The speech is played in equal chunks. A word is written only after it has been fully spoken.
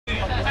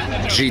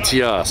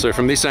GTR. So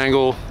from this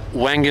angle,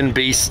 Wangan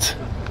Beast,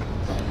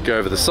 go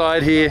over the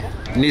side here,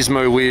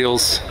 Nismo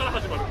wheels,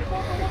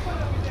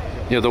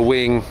 you know, the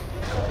wing,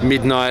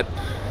 Midnight,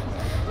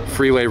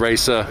 Freeway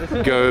Racer,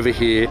 go over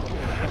here.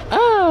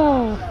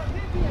 Ah,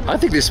 I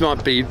think this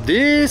might be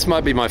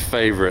my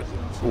favorite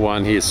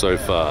one here so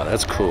far.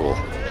 That's cool.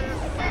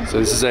 So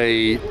this is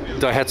a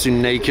Daihatsu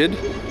Naked.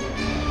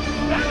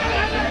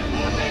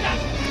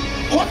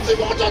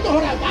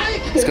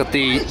 It's got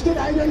the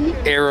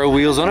aero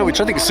wheels on it,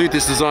 which I think suit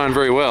this design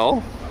very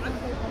well.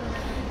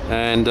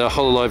 And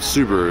Hololive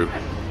Subaru.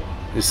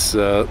 This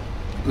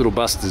little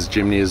Buster's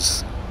Jimny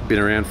has been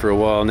around for a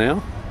while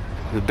now.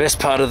 The best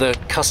part of the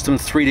custom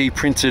 3D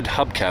printed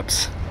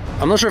hubcaps.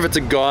 I'm not sure if it's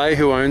a guy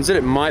who owns it,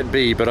 it might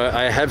be, but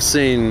I have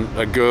seen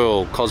a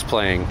girl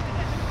cosplaying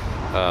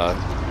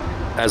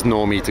as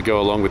Normie to go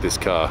along with this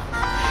car.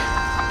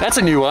 That's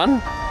a new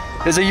one.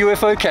 There's a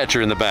UFO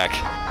catcher in the back.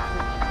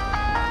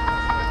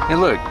 And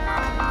look.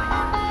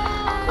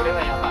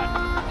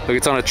 Look,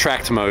 it's on a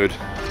tracked mode.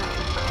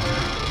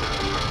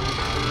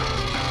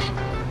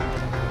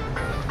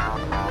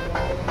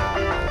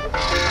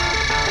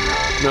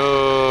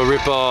 No,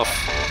 rip off.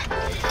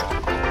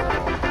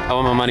 I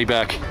want my money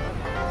back.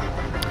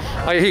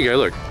 Oh, yeah, here you go,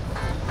 look.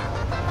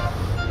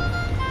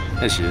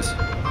 There she is.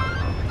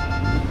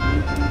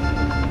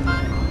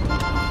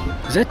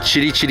 Is that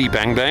Chitty Chitty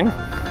Bang Bang?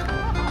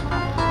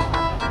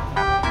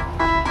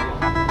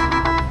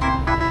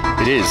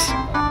 It is.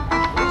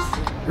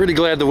 Really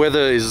glad the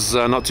weather is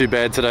not too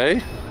bad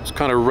today. It's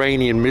kind of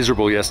rainy and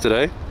miserable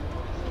yesterday.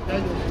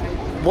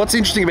 What's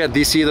interesting about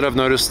this year that I've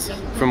noticed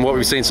from what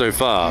we've seen so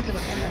far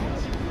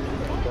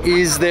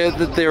is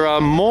that there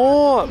are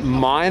more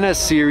minor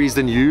series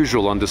than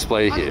usual on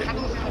display here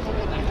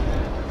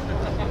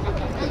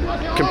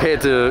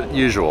compared to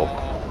usual.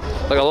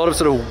 Like a lot of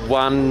sort of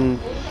one,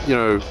 you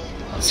know,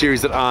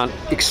 series that aren't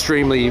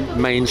extremely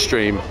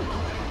mainstream,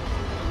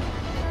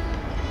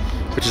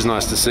 which is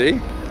nice to see.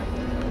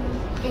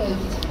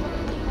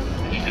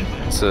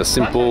 It's a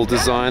simple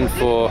design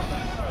for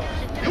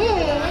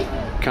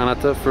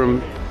Kanata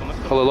from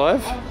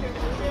Hololive.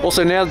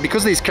 Also now,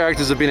 because these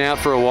characters have been out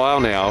for a while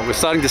now, we're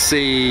starting to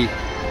see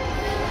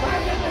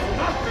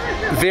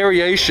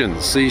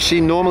variations. See,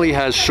 she normally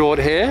has short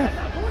hair,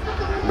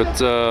 but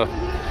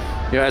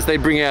you know, as they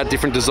bring out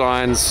different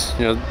designs,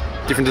 you know,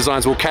 different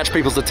designs will catch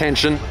people's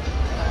attention,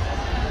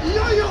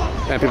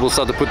 and people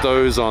start to put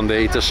those on the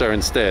Itasha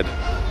instead.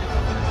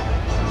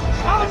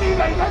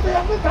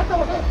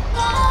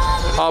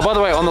 Oh, by the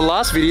way, on the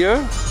last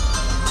video,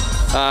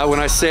 when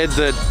I said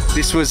that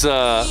this was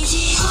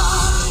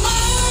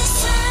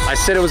I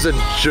said it was a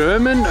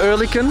German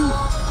Oerlikon.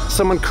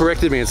 Someone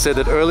corrected me and said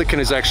that Oerlikon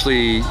is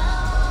actually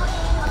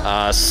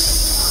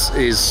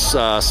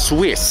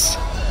Swiss.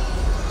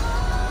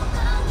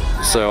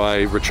 So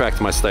I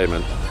retract my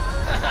statement.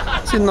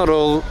 See, not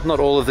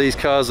all of these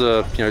cars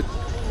are, you know,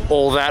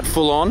 all that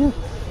full on.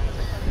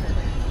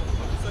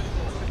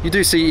 You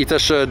do see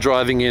Itasha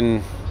driving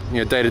in, you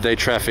know, day-to-day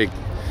traffic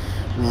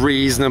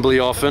reasonably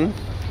often.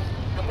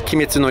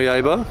 Kimetsu no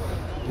Yaiba.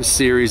 This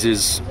series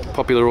is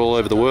popular all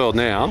over the world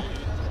now.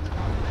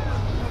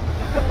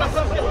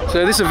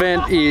 So this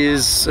event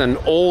is an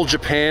all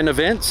Japan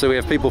event, so we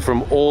have people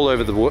from all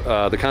over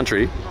the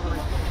country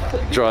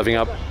driving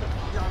up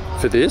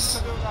for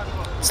this.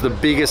 It's the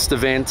biggest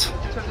event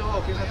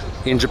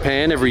in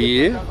Japan every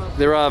year.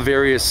 There are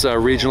various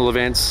regional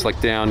events, like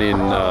down in,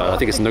 I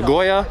think it's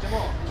Nagoya,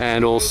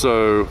 and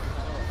also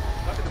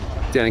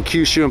down in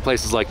Kyushu and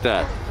places like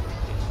that.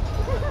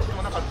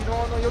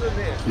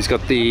 He's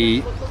got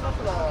the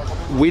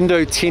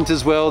window tint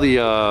as well, the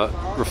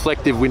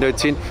reflective window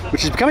tint,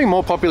 which is becoming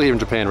more popular here in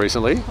Japan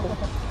recently.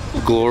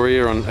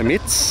 Gloria on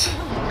Amitz.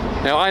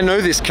 Now I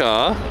know this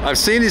car. I've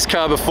seen this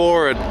car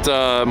before at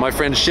my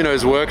friend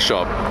Shino's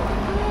workshop.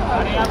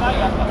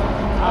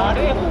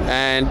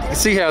 And you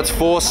see how it's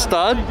 4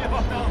 stud?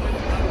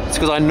 It's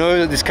because I know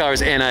that this car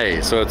is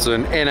NA, so it's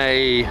an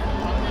NA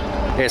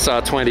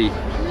SR20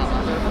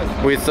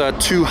 with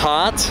 2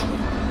 Heart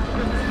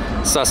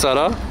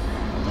Sasara.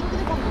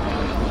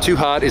 2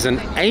 Heart is an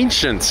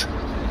ancient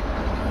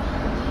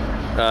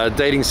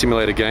dating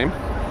simulator game,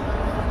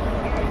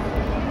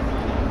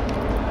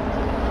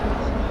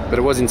 but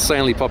it was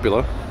insanely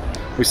popular.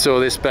 We saw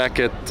this back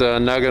at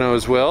Nagano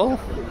as well.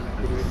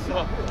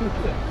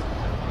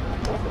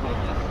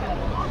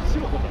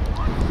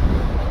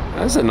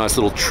 There's a nice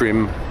little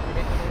trim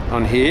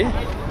on here.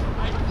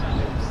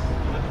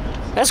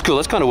 That's cool,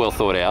 that's kind of well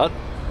thought out.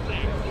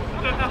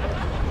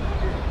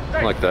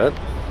 Like that.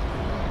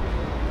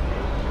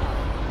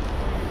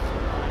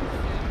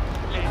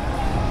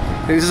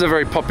 This is a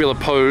very popular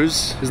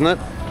pose, isn't it?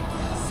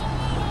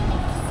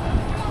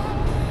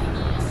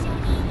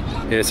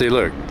 Yeah, see,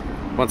 look,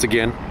 once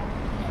again.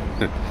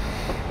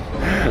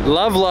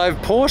 Love Live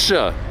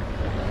Porsche.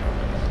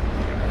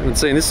 Haven't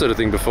seen this sort of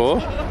thing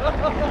before.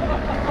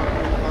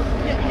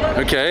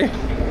 Okay.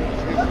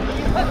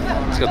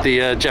 It's got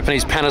the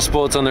Japanese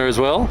Panasports on there as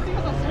well.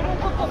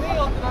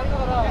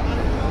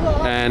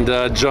 And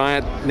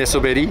giant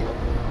Nesoberi.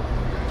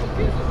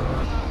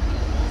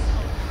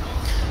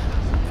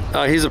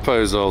 Here's a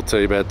pose I'll tell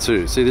you about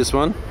too. See this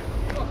one?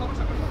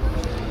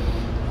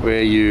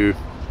 Where you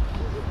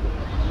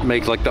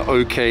make like the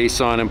OK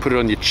sign and put it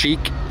on your cheek.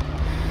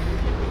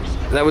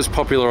 That was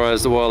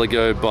popularized a while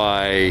ago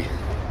by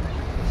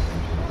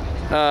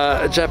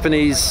a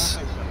Japanese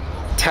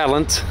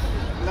talent,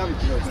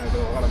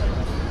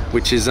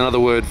 which is another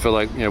word for,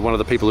 like, you know, one of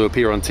the people who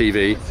appear on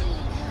TV.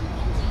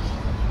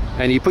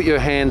 And you put your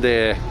hand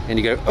there and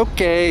you go,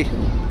 okay,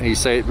 and you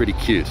say it really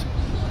cute.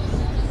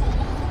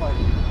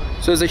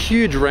 So there's a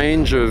huge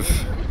range of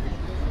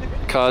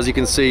cars you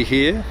can see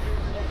here.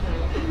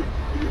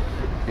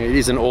 It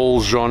is an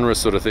all genre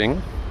sort of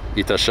thing,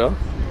 Itasha.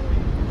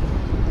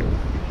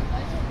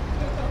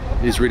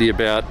 It is really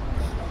about,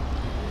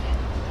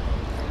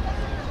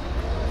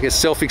 I guess,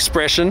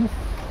 self-expression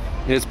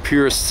in its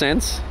purest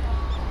sense.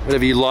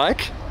 Whatever you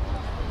like.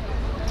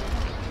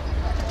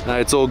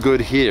 It's all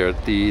good here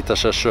at the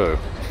Itasha show.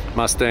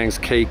 Mustangs,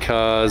 K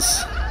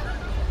cars,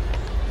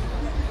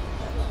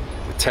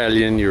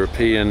 Italian,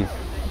 European.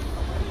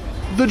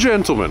 The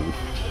gentleman.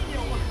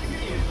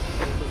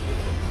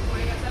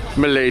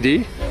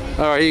 Milady.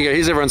 Alright, here you go.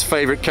 Here's everyone's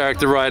favorite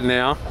character right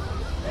now.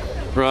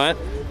 Right?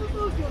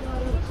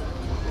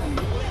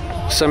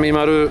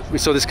 Samimaru, we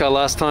saw this car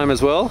last time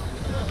as well.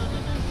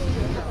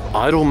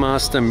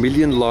 Idolmaster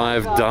Million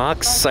Live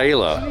Dark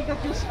Sailor.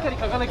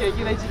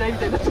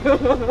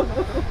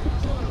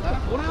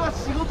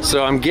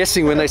 So I'm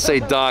guessing when they say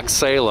Dark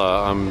Sailor,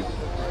 I'm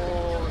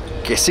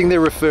guessing they're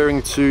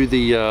referring to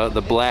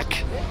the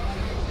black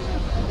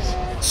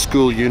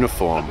school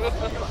uniform.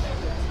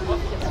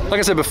 Like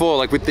I said before,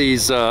 like with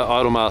these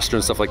Idolmaster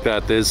and stuff like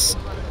that, there's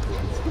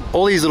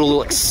all these little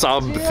like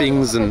sub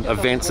things and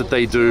events that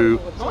they do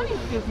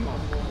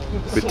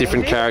with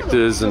different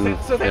characters, and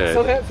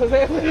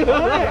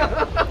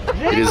yeah.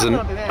 It is an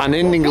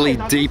unendingly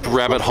deep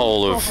rabbit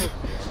hole of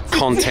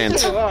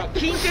content.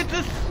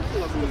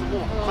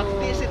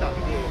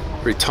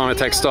 Very Time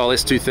Attack style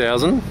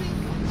S2000.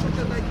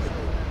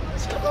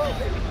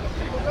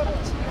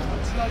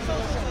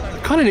 I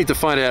kind of need to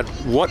find out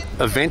what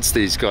events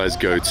these guys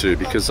go to,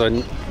 because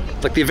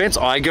like the events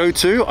I go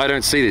to, I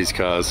don't see these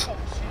cars.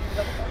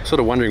 Sort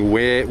of wondering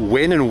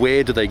when and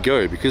where do they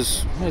go,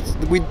 because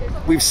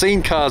we've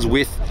seen cars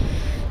with,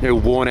 you know,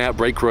 worn out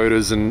brake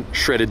rotors and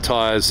shredded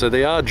tires, so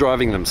they are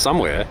driving them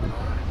somewhere.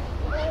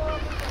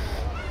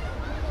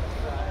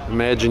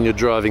 Imagine you're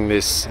driving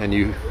this and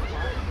you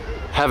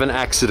have an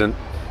accident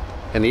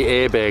and the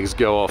airbags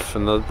go off,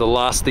 and the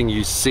last thing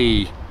you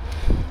see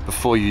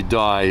before you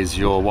die is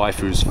your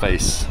waifu's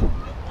face.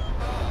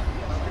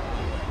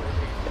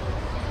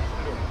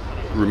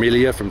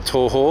 Rumilia from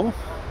Toho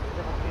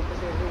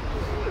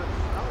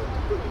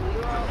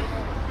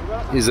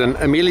is an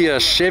Amelia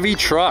Chevy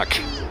truck.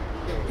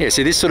 Yeah,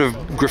 see, this sort of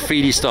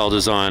graffiti style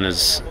design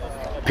has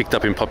picked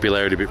up in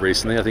popularity a bit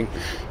recently, I think.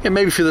 Yeah,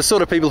 maybe for the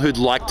sort of people who'd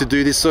like to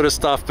do this sort of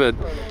stuff but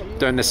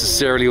don't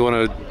necessarily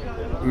want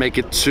to make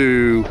it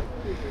too,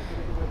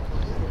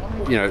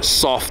 you know,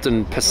 soft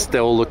and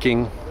pastel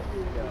looking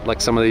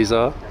like some of these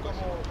are.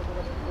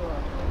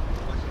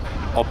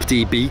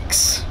 Opti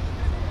Beaks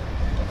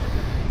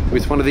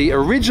with one of the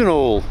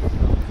original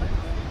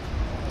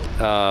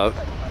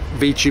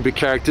VTuber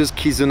characters,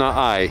 Kizuna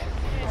Ai.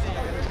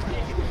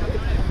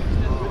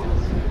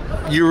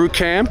 Yuru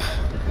Camp,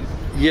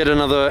 yet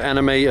another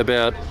anime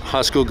about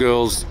high school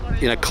girls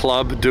in a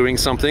club doing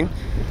something,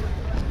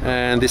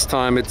 and this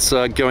time it's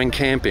going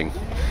camping.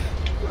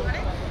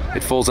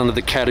 It falls under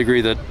the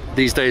category that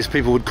these days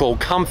people would call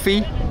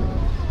comfy.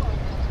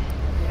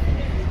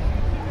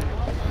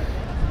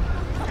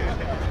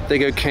 They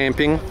go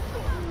camping.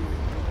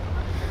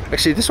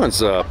 Actually, this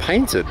one's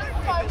painted.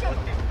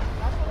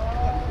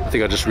 I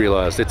think I just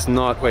realized it's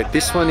not. Wait,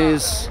 this one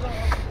is.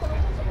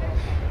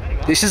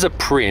 This is a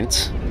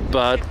print,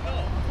 but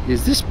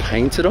is this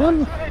painted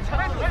on?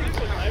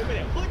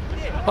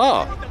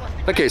 Oh,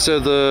 okay, so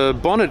the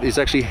bonnet is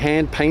actually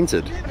hand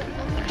painted.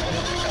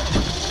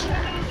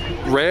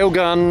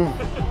 Railgun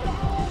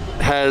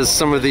has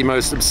some of the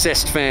most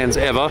obsessed fans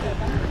ever.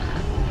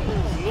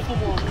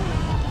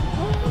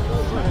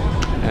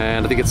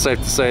 And I think it's safe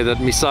to say that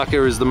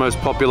Misaka is the most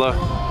popular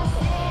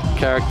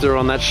character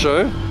on that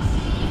show.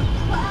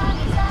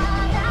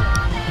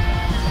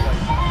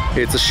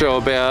 It's a show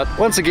about,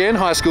 once again,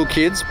 high school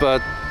kids, but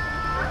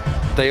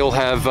they all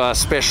have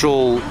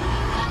special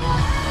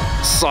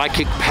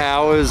psychic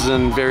powers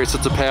and various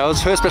sorts of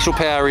powers. Her special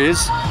power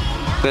is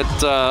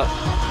that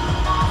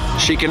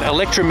she can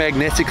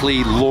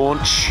electromagnetically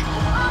launch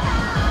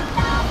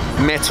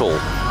metal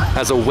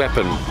as a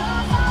weapon.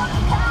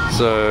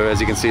 So as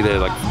you can see there,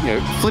 like, you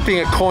know, flipping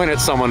a coin at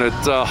someone at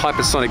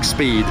hypersonic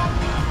speed.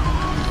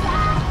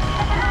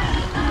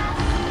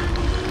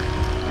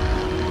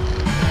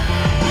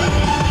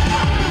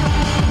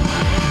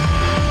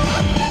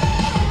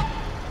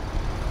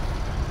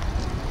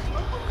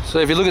 So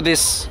if you look at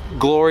this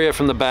Gloria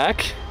from the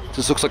back, it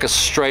just looks like a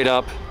straight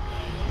up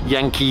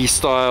Yankee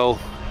style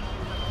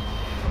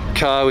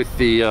car with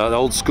the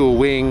old school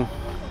wing.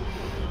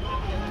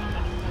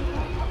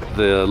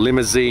 the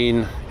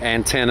limousine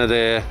antenna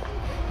there,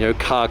 you know,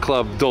 car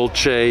club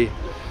Dolce.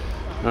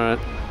 All right,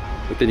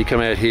 but then you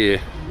come out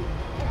here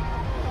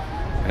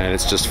and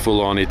it's just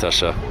full on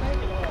Itasha.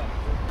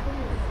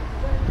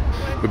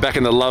 We're back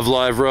in the Love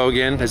Live row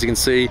again. As you can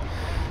see,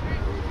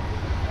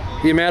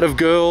 the amount of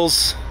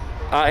girls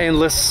are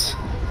endless.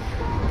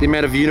 The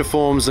amount of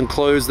uniforms and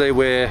clothes they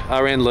wear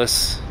are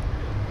endless.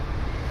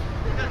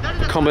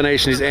 The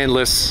combination is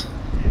endless.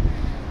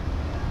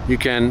 You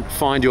can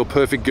find your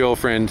perfect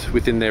girlfriend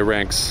within their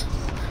ranks.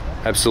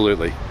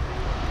 Absolutely.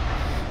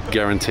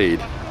 Guaranteed.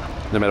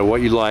 No matter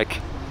what you like,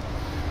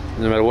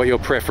 no matter what your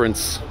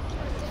preference,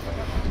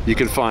 you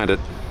can find it.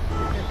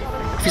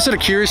 If you're sort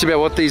of curious about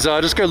what these are,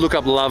 just go look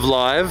up Love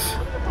Live.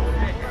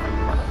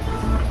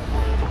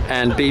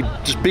 And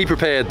just be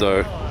prepared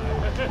though.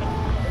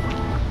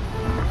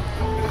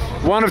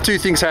 One of two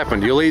things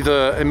happen. You'll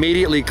either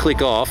immediately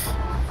click off,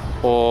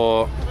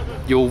 or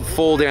you'll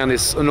fall down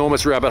this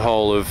enormous rabbit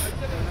hole of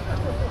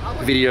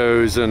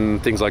videos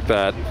and things like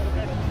that.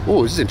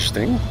 Oh, this is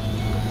interesting.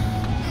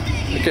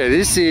 Okay,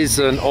 this is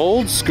an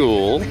old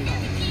school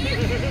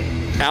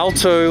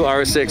Alto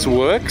RSX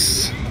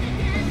Works,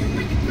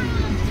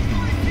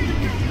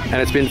 and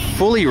it's been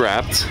fully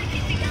wrapped.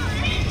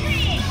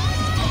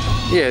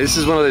 Yeah, this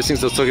is one of those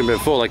things I was talking about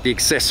before, like the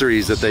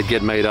accessories that they'd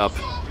get made up.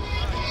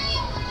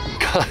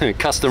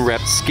 Custom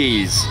wrapped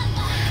skis.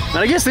 And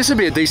I guess this would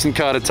be a decent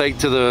car to take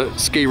to the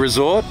ski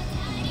resort.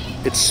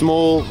 It's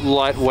small,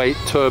 lightweight,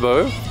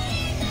 turbo.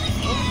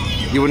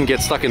 You wouldn't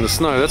get stuck in the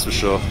snow, that's for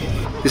sure.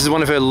 This is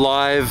one of her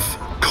live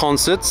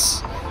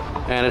concerts,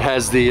 and it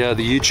has the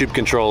YouTube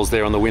controls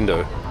there on the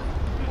window.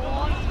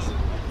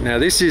 Now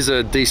this is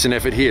a decent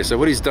effort here. So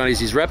what he's done is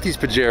he's wrapped his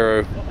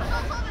Pajero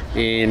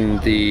in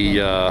the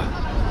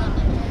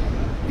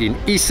in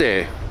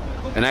Ise,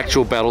 an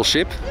actual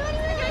battleship,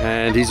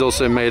 and he's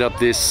also made up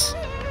this,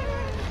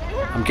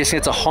 I'm guessing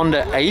it's a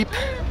Honda Ape,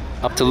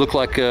 up to look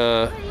like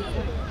a,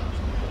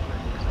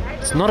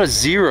 it's not a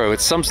Zero,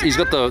 it's some, he's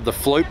got the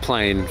float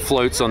plane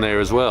floats on there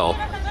as well.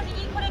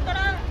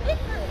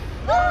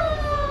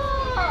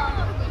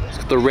 It's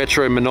got the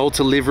retro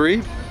Minolta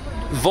livery.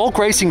 Volk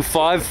Racing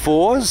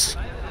 5.4s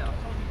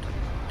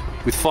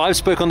with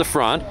 5-spoke on the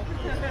front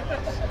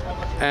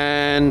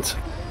and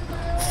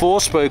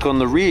 4-spoke on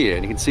the rear,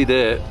 and you can see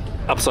there,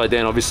 upside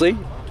down obviously.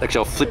 Actually,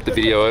 I'll flip the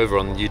video over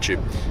on YouTube.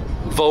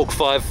 Volk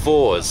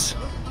 5.4s.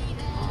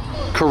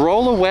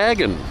 Corolla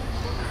wagon.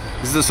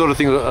 This is the sort of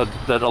thing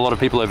that a lot of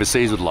people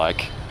overseas would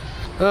like.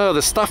 Oh,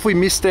 the stuff we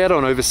missed out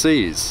on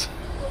overseas.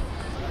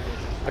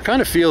 I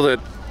kind of feel that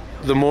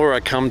the more I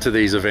come to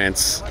these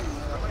events,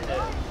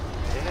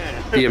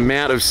 the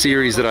amount of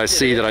series that I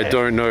see that I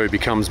don't know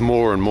becomes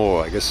more and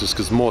more. I guess just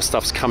because more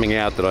stuff's coming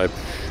out that I'm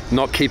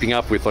not keeping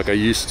up with like I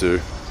used to.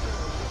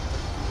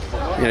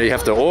 You know, you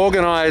have to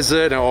organize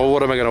it, or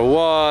what am I going to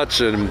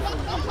watch, and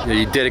you know,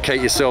 you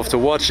dedicate yourself to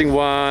watching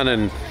one,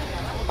 and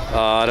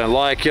I don't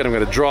like it, I'm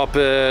going to drop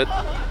it.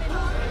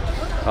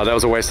 That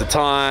was a waste of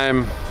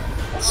time,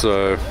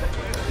 so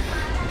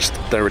I just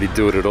don't really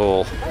do it at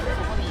all.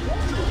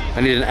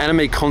 I need an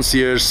anime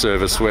concierge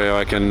service where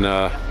I can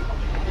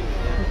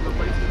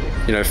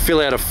you know, fill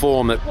out a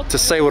form to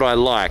say what I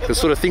like, the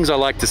sort of things I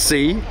like to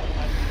see,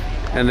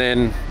 and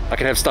then I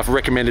can have stuff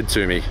recommended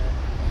to me,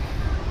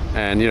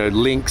 and you know,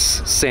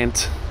 links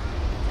sent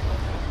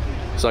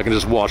so I can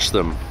just watch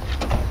them.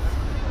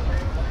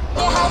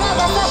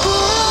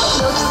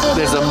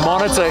 There's a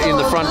monitor in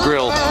the front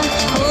grille.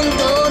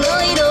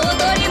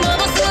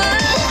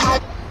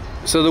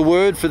 So the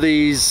word for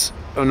these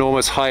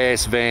enormous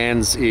high-ass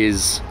vans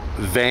is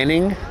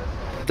vanning.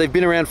 They've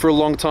been around for a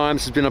long time.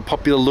 This has been a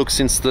popular look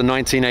since the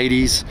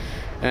 1980s.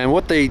 And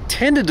what they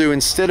tend to do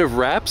instead of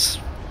wraps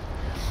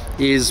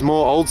is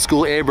more old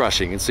school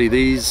airbrushing. You can see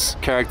these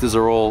characters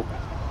are all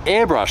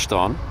airbrushed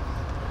on.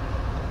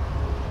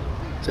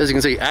 So as you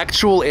can see,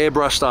 actual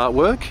airbrushed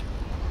artwork.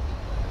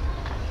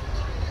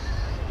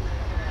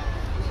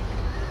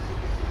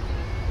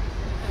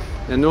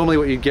 And normally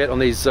what you get on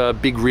these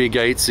big rear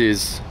gates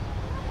is,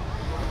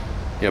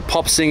 you know,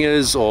 pop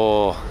singers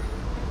or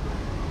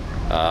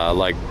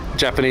like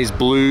Japanese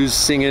blues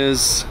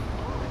singers.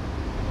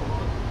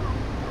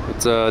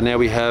 But now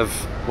we have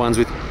ones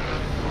with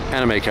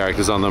anime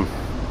characters on them.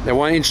 Now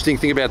one interesting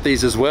thing about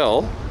these as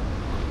well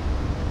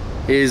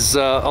is a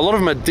lot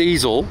of them are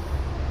diesel,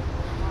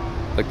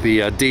 like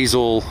the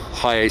diesel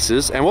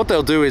Hi-Aces, and what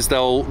they'll do is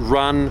they'll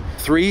run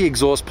 3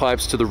 exhaust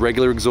pipes to the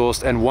regular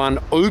exhaust and 1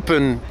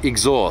 open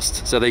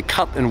exhaust. So they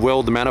cut and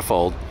weld the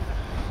manifold,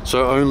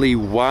 so only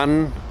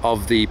one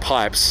of the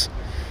pipes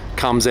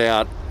comes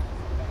out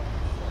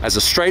as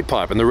a straight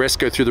pipe and the rest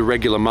go through the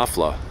regular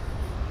muffler.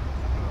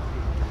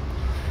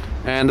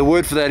 And the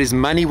word for that is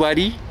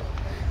maniwari,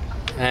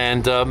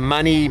 and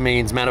mani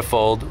means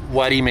manifold,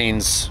 wari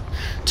means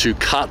to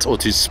cut or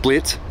to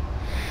split.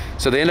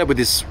 So they end up with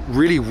this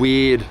really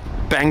weird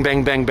bang,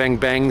 bang, bang, bang,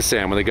 bang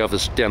sound when they go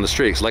down the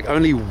street. It's like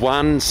only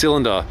one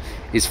cylinder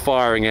is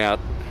firing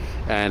out,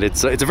 and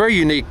it's a very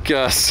unique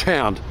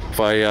sound. If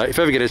I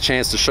ever get a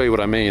chance to show you what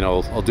I mean,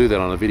 I'll do that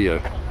on a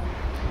video.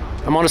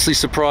 I'm honestly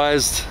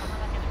surprised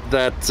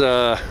that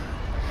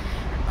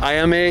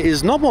Ayame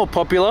is not more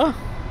popular.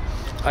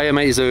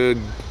 Ayame is a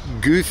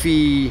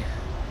goofy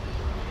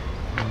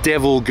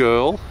devil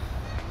girl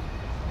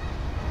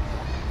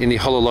in the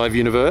Hololive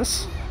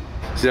universe.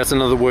 So that's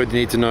another word you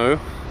need to know.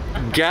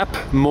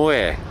 Gap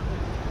moe.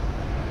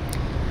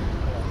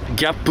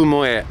 Gap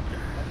moe.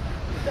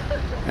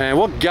 And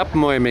what gap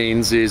moe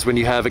means is when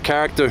you have a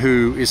character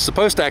who is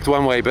supposed to act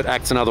one way but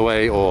acts another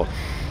way, or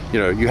you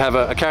know, you have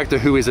a character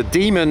who is a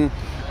demon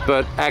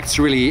but acts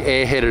really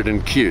airheaded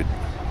and cute.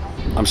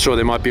 I'm sure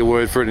there might be a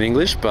word for it in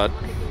English, but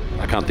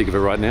I can't think of it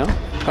right now.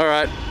 All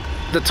right,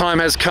 the time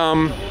has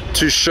come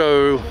to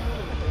show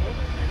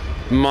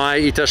my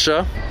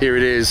Itasha. Here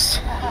it is.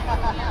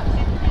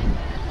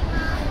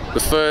 The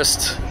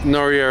first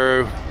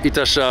Noriero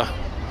Itasha,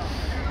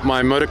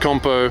 my motor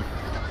compo.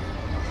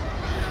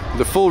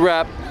 The full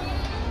wrap.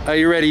 Are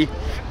you ready?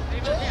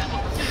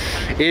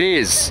 It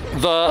is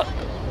the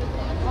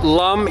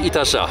Lam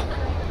Itasha.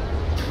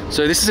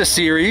 So this is a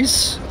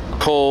series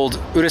called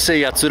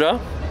Urusei Yatsura.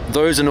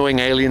 Those Annoying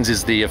Aliens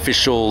is the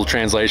official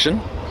translation.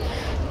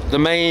 The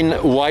main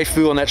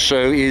waifu on that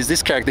show is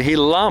this character here,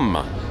 Lam.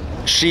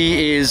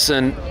 She is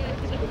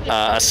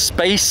a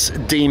space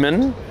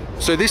demon.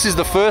 So this is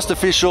the first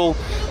official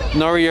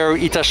Noriero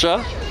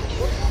Itasha.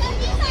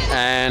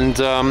 And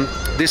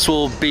this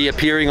will be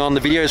appearing on the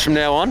videos from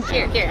now on.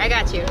 Here, I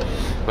got you.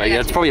 Wait,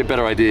 yeah, it's probably a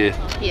better idea.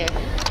 Yeah.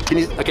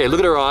 Okay, look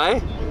at her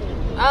eye.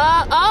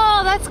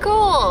 Oh, that's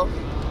cool.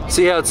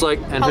 See how it's like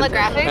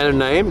holographic? And her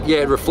name? Yeah,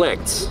 it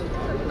reflects.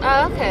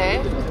 Oh,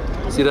 okay.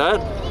 See that?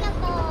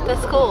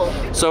 That's cool.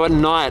 So at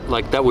night,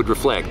 like, that would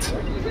reflect.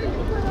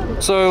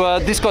 So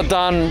this got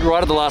done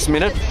right at the last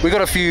minute. We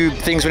got a few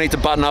things we need to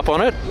button up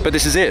on it, but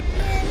this is it.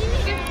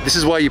 This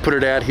is why you put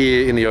it out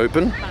here in the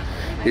open,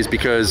 is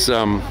because, you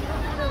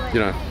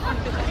know,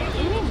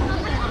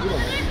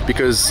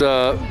 because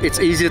it's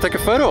easy to take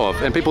a photo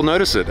of and people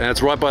notice it, and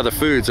it's right by the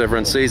food so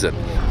everyone sees it.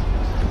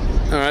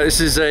 All right, this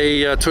is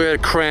a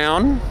Toyota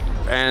Crown,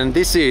 and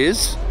this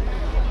is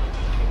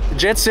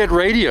Jet Set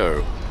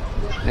Radio.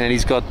 And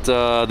he's got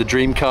the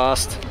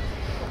Dreamcast.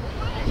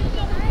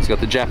 He's got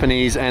the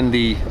Japanese and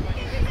the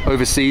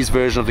overseas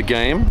version of the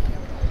game.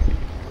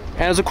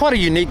 And it was quite a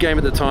unique game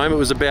at the time. It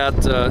was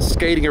about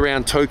skating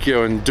around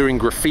Tokyo and doing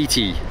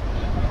graffiti.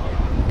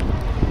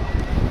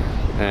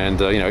 And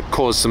you know, it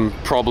caused some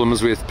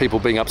problems with people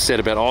being upset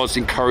about, oh, it's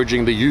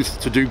encouraging the youth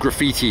to do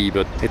graffiti,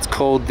 but it's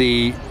called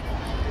the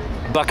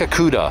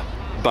Bakakuda.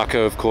 Baka,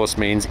 of course,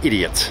 means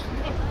idiot.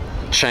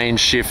 Chain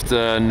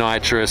shifter,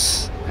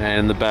 nitrous, and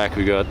in the back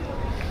we got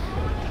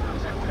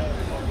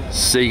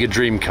Sega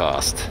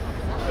Dreamcast.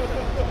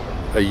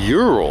 A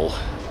Ural?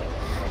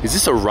 Is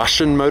this a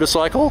Russian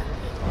motorcycle?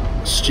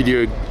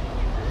 Studio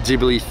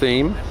Ghibli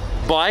theme.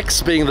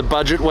 Bikes being the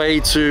budget way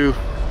to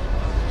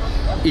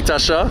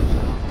Itasha.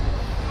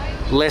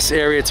 Less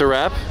area to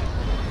wrap.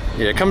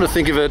 Yeah, come to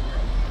think of it,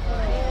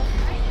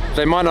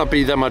 they might not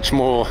be that much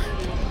more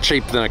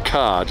cheap than a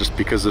car just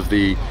because of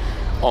the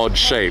odd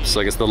shapes.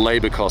 I guess the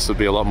labor cost would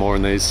be a lot more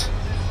in these.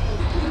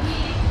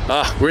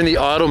 Ah, we're in the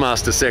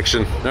Idolmaster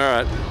section. All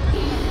right,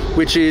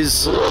 which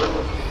is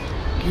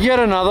yet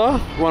another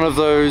one of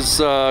those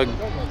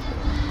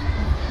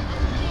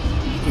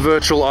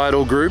virtual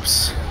idol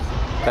groups.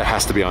 That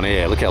has to be on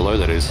air. Look how low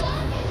that is.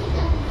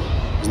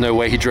 There's no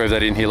way he drove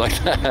that in here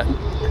like that.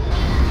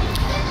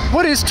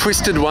 What is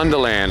Twisted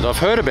Wonderland? I've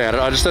heard about it,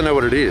 I just don't know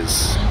what it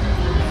is.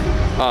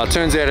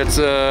 Turns out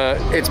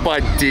it's by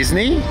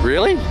Disney?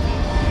 Really?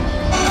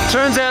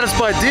 Turns out it's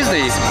by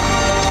Disney.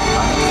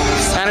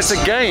 And it's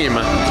a game.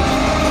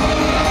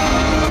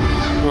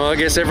 Well, I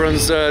guess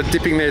everyone's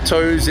dipping their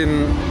toes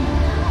in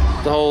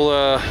the whole,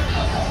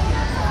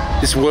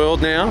 this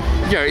world now.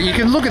 You know, you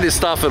can look at this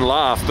stuff and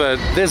laugh, but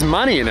there's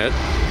money in it.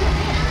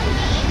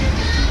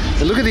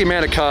 And look at the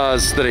amount of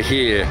cars that are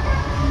here.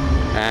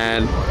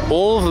 And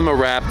all of them are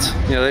wrapped.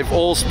 You know, they've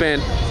all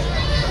spent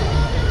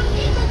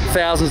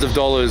thousands of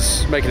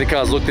dollars making the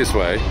cars look this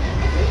way.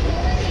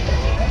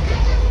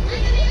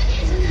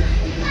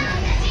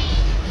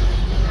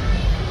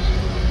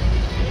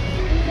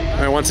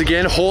 And once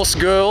again, horse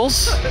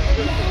girls.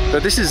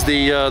 But this is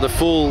the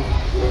full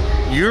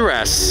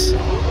Uras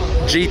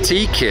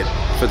GT kit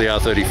for the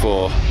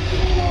R34.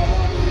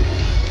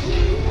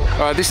 All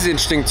right, this is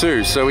interesting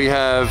too. So we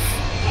have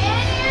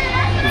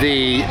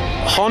the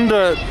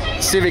Honda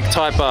Civic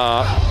Type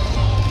R.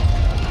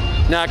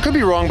 Now, I could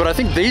be wrong, but I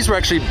think these were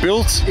actually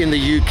built in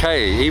the UK,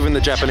 even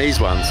the Japanese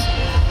ones.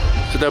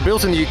 So they're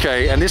built in the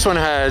UK, and this one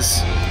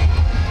has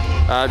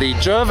the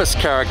Jervis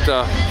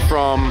character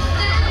from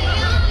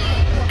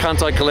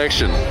Kantai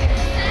Collection,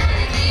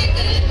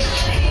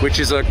 which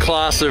is a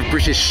class of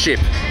British ship.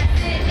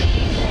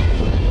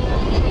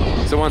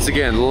 So once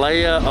again,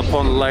 layer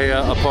upon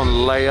layer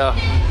upon layer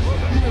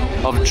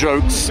of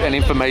jokes and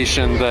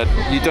information that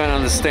you don't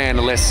understand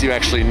unless you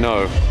actually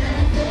know.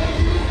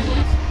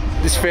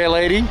 This fair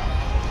lady,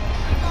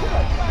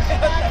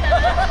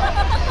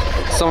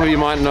 some of you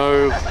might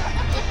know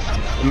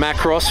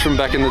Macross from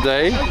back in the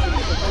day.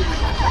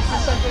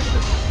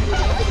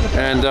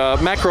 And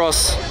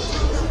Macross,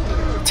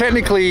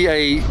 technically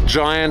a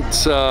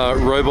giant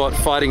robot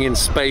fighting in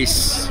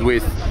space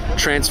with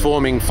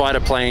transforming fighter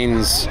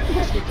planes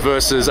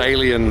versus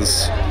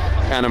aliens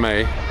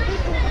anime.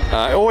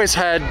 I always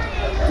had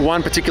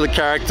one particular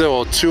character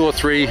or two or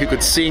three who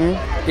could sing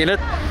in it,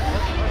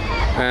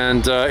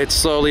 and it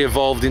slowly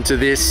evolved into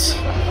this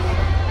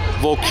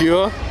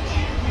Volcure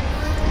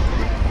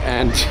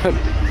and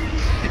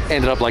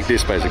ended up like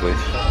this basically.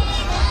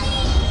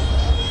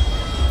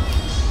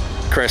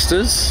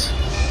 Cresters.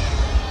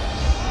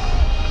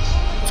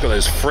 It's got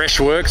those fresh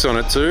works on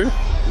it too.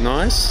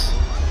 Nice.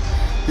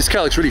 This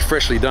car looks really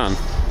freshly done.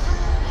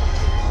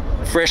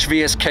 Fresh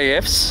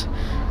VSKFs.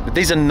 But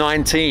these are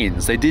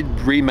 19s. They did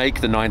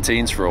remake the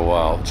 19s for a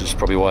while, which is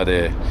probably why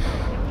they're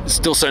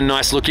still so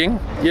nice looking.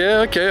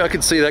 Yeah, okay, I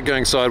could see that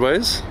going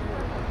sideways.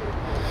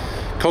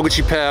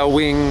 Koguchi Power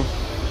Wing.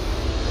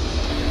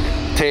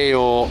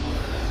 Teo.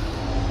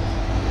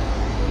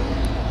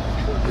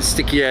 The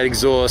sticky out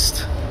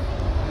exhaust.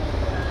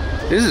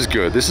 This is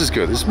good, this is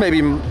good. This is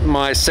maybe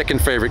my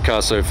second favorite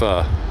car so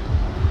far.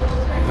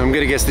 I'm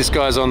gonna guess this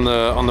guy's on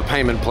the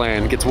payment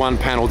plan. Gets one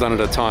panel done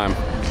at a time.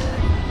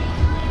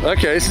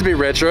 Okay, this is a bit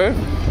retro.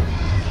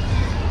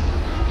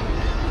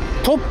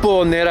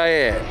 Toppo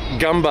Nerae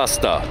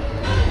Gunbuster.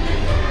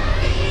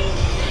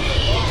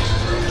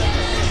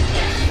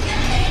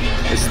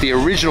 It's the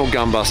original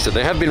Gunbuster.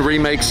 There have been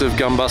remakes of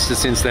Gunbuster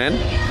since then.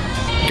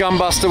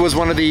 Gunbuster was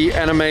one of the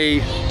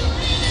anime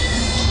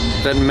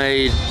that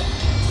made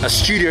a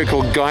studio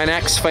called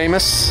Gainax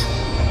famous.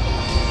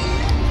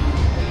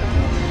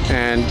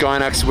 And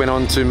Gainax went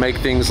on to make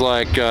things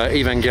like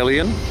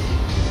Evangelion.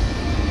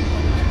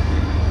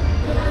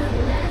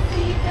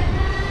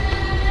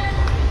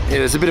 Yeah,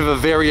 there's a bit of a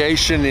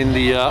variation in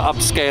the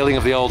upscaling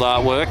of the old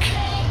artwork.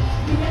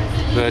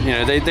 But, you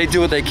know, they do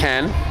what they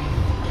can.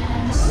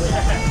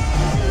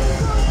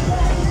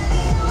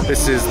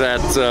 This is that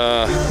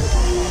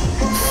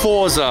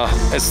Forza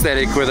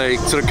aesthetic where they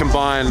sort of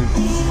combine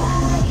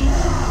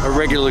a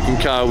regular looking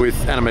car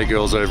with anime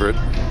girls over it.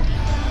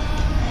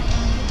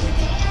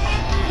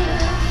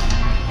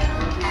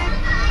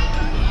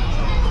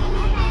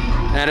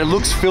 And it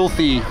looks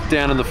filthy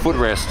down in the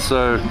footrest,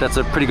 so that's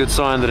a pretty good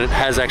sign that it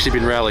has actually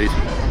been rallied.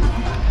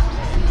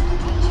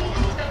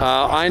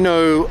 I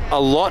know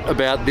a lot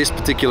about this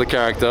particular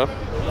character.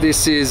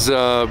 This is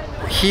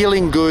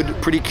Healing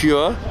Good Pretty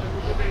Cure,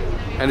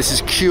 and this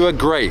is Cure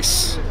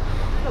Grace,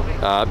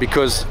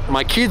 because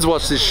my kids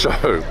watch this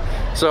show.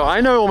 So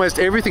I know almost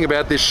everything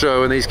about this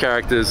show and these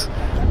characters,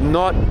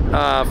 not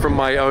from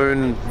my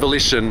own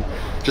volition,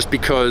 just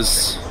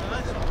because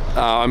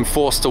I'm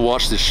forced to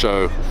watch this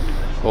show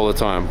all the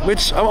time,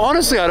 which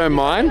honestly I don't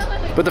mind,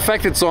 but the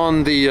fact it's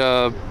on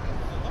the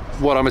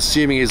what I'm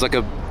assuming is like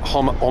a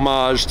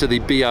homage to the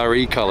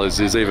BRE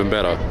colors is even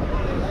better.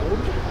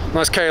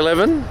 Nice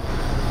K11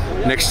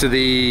 next to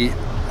the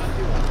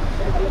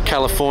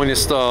California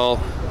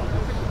style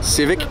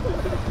Civic.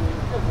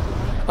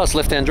 Oh, it's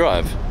left-hand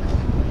drive.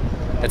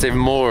 That's even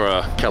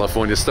more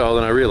California style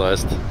than I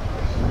realized.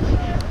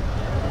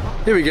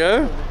 Here we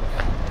go,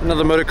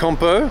 another motor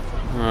compo.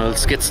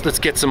 Let's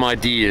get some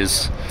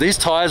ideas. These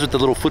tires with the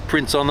little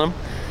footprints on them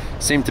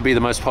seem to be the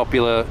most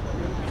popular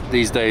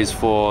these days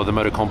for the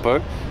motor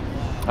compo.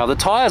 The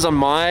tires on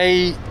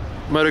my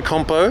motor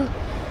compo,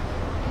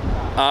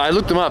 I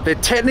looked them up. They're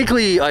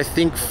technically, I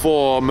think,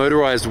 for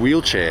motorized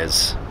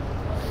wheelchairs.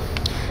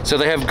 So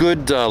they have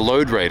good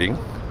load rating,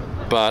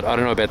 but I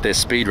don't know about their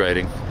speed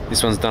rating.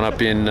 This one's done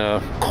up in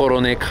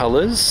Korone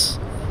colors.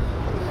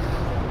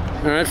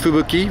 All right,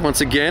 Fubuki once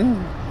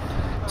again.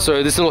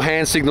 So this little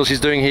hand signal she's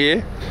doing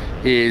here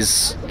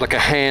is like a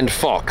hand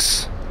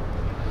fox.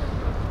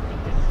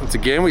 Once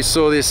again, we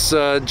saw this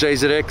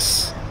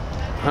JZX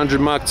 100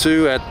 Mark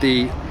II at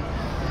the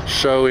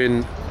show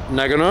in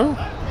Nagano,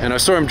 and I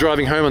saw him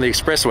driving home on the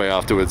expressway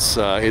afterwards.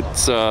 It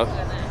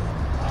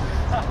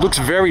looks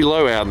very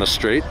low out in the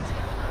street.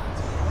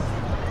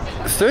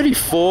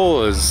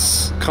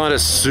 34s kind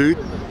of suit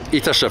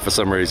Itasha for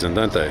some reason,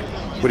 don't they?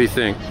 What do you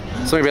think?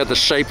 Something about the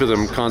shape of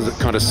them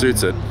kind of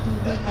suits it.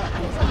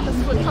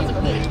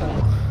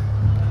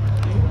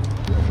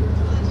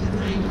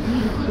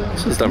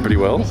 This is done pretty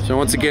well. So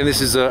once again,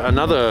 this is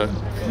another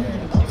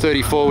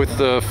 34 with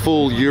the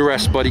full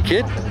Uras body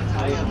kit,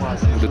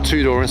 the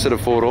 2-door instead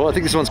of 4-door. I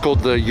think this one's called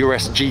the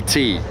Uras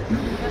GT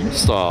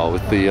style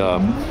with the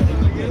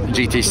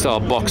GT style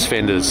box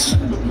fenders.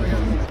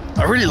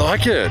 I really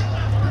like it.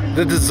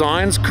 The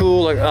design's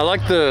cool. I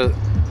like the,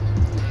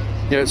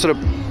 you know, sort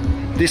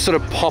of this sort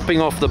of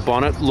popping off the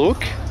bonnet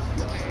look.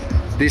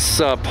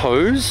 This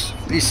pose.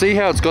 You see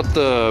how it's got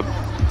the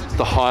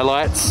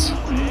highlights,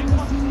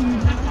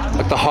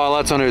 like the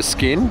highlights on her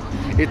skin.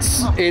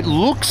 It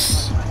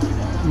looks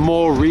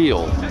more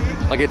real.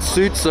 Like it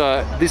suits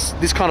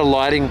this kind of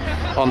lighting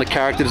on the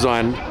character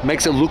design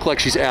makes it look like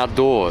she's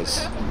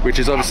outdoors, which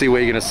is obviously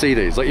where you're going to see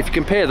these. Like if you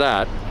compare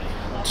that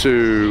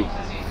to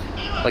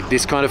like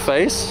this kind of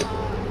face,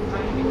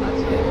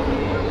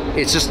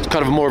 it's just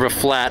kind of more of a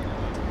flat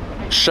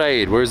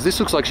shade, whereas this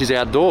looks like she's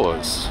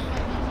outdoors.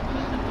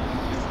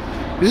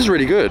 This is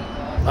really good.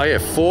 Oh yeah,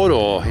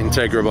 4-door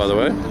Integra, by the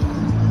way.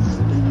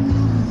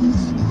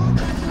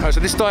 Alright, so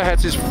this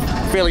Daihatsu is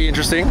fairly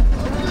interesting.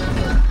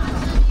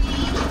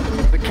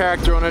 The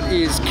character on it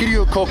is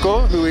Kiryu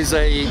Koko, who is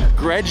a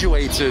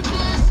graduated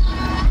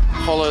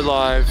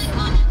HoloLive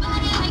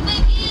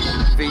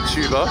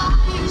VTuber.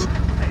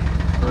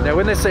 Now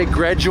when they say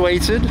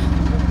graduated,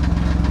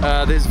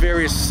 there's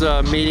various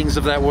meanings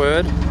of that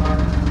word.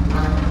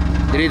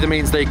 It either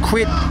means they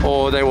quit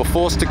or they were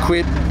forced to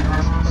quit.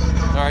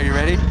 Alright, you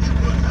ready?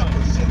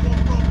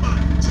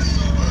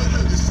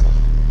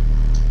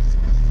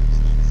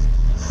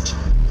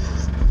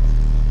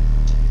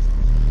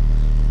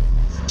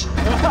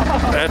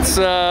 That's,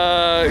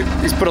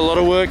 he's put a lot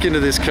of work into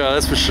this car,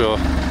 that's for sure.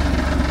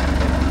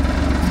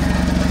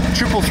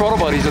 Triple throttle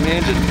bodies on the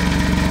engine.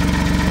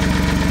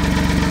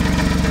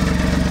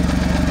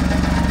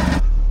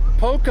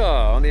 Polka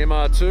on the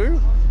MR2.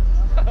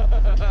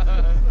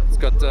 It's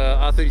got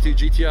R32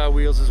 GTR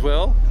wheels as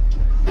well.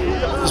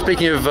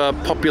 Speaking of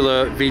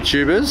popular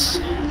VTubers,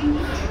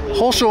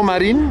 Hosho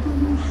Marin.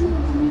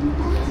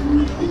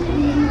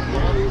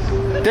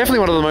 Definitely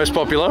one of the most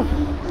popular.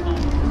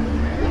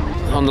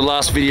 On the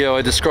last video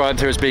I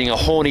described her as being a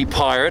horny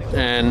pirate,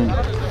 and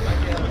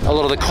a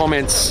lot of the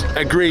comments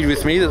agreed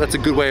with me that that's a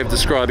good way of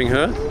describing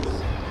her.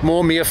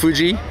 More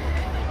Miyafuji.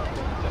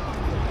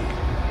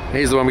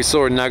 Here's the one we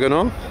saw in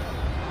Nagano.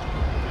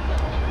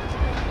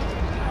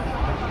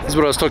 This is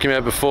what I was talking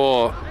about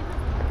before.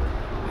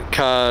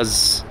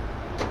 Cars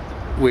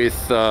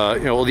with you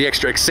know, all the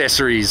extra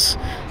accessories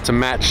to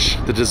match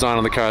the design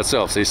on the car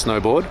itself. See,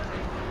 snowboard.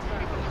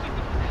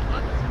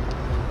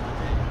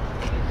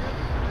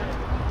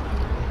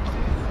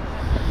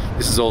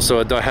 This is also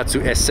a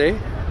Daihatsu Esse.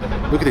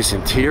 Look at this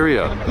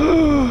interior.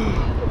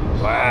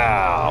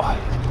 Wow.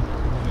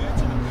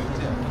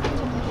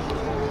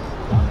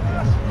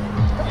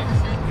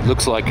 It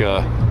looks like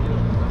a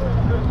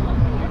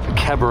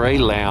cabaret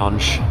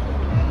lounge.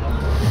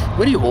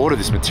 Where do you order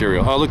this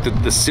material? Oh look,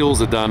 the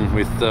sills are done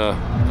with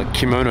like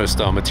kimono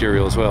style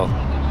material as well.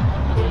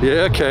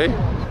 Yeah, okay.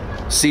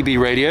 CB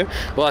radio.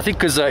 Well, I think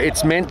because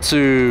it's meant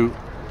to...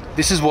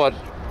 This is what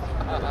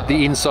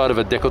the inside of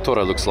a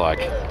Decotora looks like.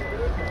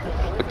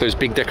 Like those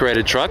big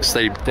decorated trucks,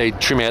 they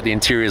trim out the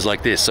interiors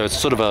like this. So it's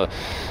sort of a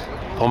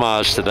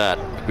homage to that,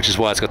 which is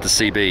why it's got the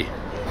CB.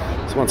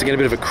 So once again, a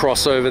bit of a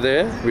crossover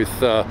there with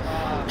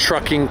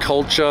trucking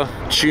culture,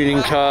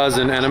 tuning cars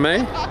and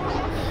anime.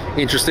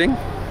 Interesting.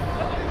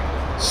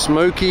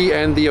 Smokey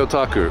and the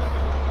Otaku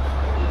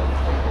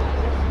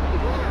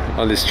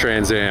on this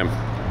Trans Am.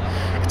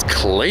 It's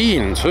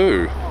clean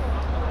too.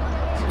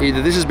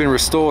 Either this has been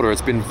restored or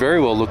it's been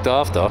very well looked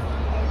after.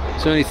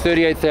 There's only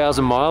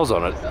 38,000 miles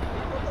on it.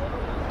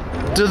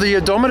 Do the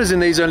odometers in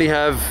these only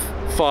have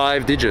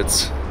 5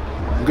 digits?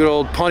 Good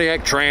old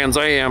Pontiac Trans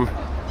Am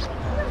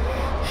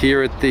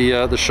here at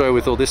the show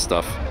with all this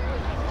stuff.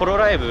 ホロ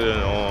ライブ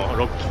の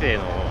6期生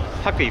の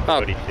白衣小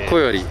よりって。小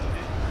より。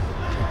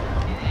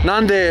な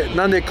んで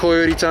小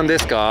よりちゃんで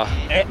すか？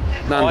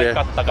なんで？可愛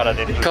かったから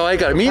です。可愛い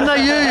から。みんな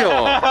言うよ。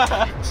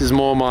This is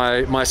more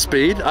my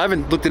speed. I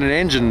haven't looked at an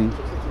engine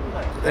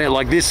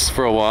like this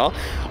for a while.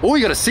 Oh,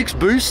 you got a 6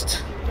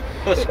 boost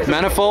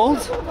manifold.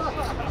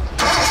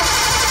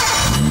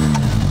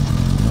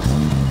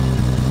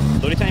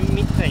 ドリシャン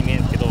みたいに見え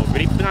るんですけど、グ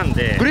リップなん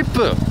で。グリッ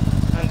プ。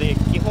なんで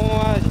基本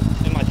は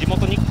まあ地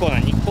元日光な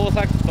日光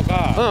サーキット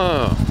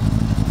か、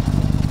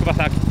筑波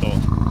サーキット。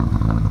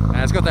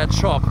And it's got that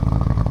chop.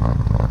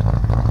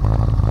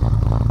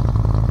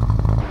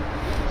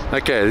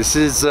 Okay, this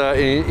is an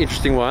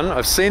interesting one.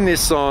 I've seen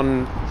this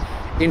on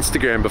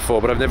Instagram before,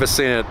 but I've never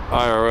seen it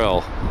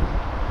IRL.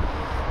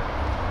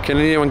 Can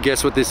anyone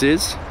guess what this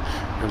is?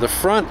 The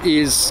front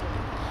is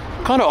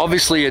kind of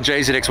obviously a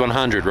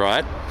JZX100,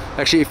 right?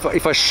 Actually,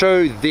 if I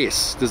show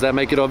this, does that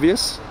make it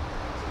obvious?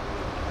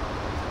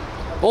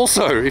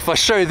 Also, if I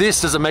show this,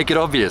 does it make it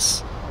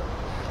obvious?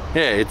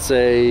 Yeah, it's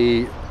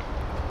a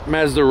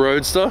Mazda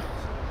Roadster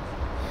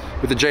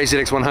with a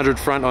JZX100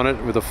 front on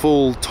it with a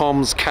full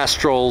Tom's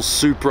Castrol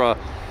Supra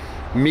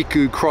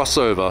Miku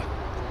crossover.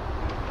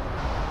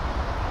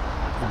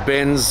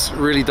 Benz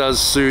really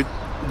does suit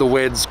the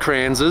Wed's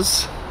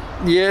Kranzas.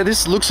 Yeah,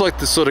 this looks like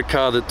the sort of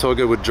car that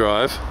Toga would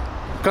drive.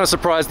 I'm kind of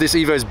surprised this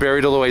Evo's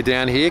buried all the way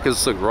down here because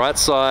it's the right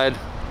side.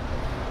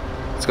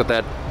 It's got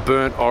that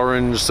burnt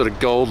orange sort of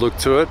gold look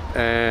to it,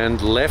 and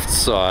left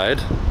side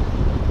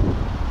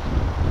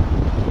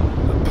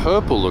a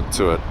purple look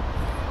to it.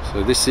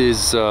 So this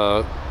is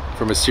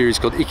from a series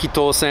called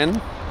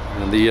Ikitosen,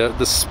 and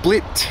the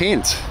split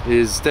tint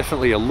is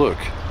definitely a look.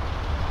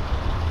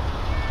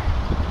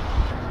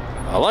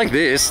 I like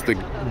this, the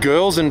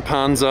Girls in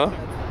Panzer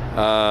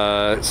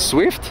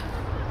Swift,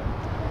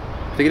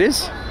 I think it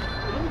is,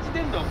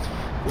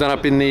 done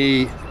up in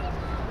the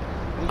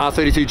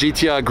R32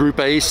 GTR Group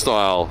A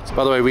style.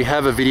 By the way, we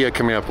have a video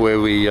coming up where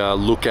we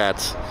look at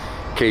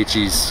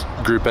Keiichi's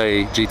Group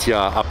A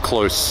GTR up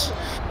close.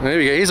 And there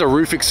we go, here's a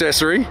roof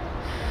accessory.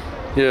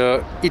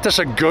 Yeah,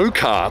 Itasha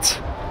go-kart.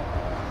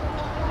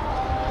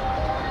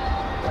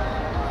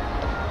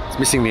 It's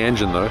Missing the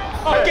engine though.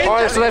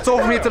 Alright, so that's all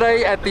from me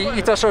today at the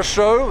Itasha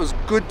show. It was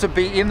good to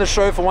be in the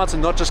show for once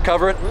and not just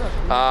cover it.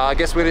 I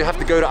guess we're gonna have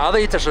to go to other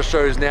Itasha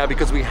shows now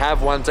because we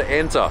have one to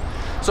enter.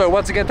 So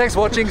once again, thanks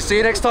for watching. See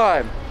you next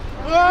time.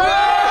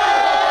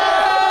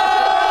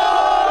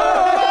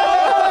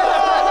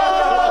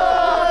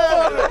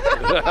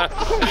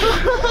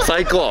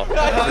 最高。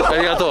あ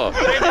りがとう。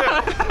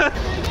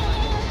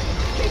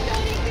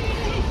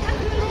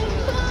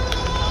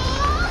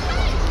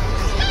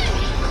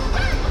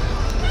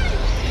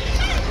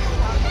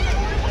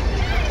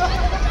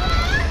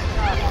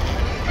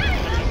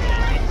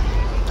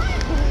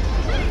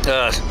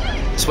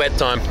Sweat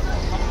time.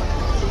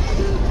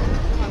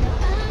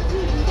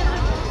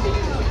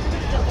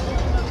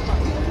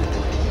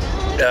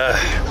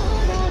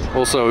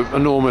 Also,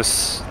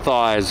 enormous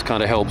thighs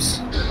kind of helps.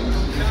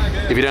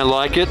 If you don't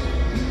like it,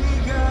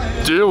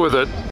 deal with it.